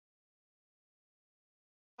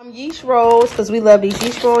Yeast rolls, because we love these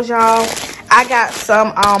yeast rolls, y'all. I got some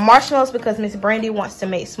marshmallows because Miss Brandy wants to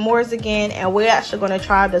make s'mores again, and we're actually going to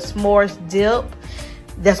try the s'mores dip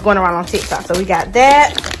that's going around on TikTok. So we got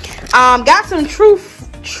that. Got some true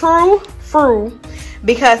fruit,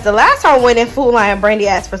 because the last time I went in Food Lion, Brandy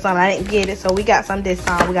asked for something, I didn't get it, so we got some this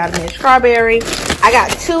time. We got a mint strawberry. I got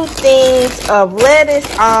 2 things of lettuce.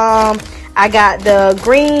 I got the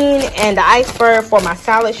green and the iceberg for my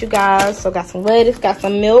salads, you guys. So got some lettuce, got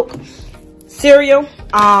some milk, cereal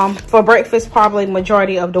for breakfast probably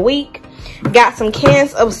majority of the week. Got some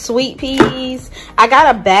cans of sweet peas. I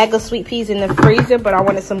got a bag of sweet peas in the freezer, but I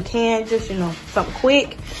wanted some canned, just, you know, something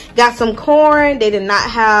quick. Got some corn. They did not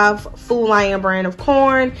have Food Lion brand of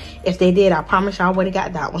corn. If they did, I promise y'all would have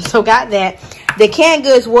got that one. So got that. The canned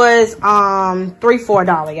goods was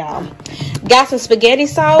 $3-4, y'all. Got some spaghetti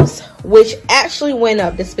sauce, which actually went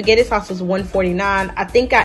up. The spaghetti sauce was $1.49. I think I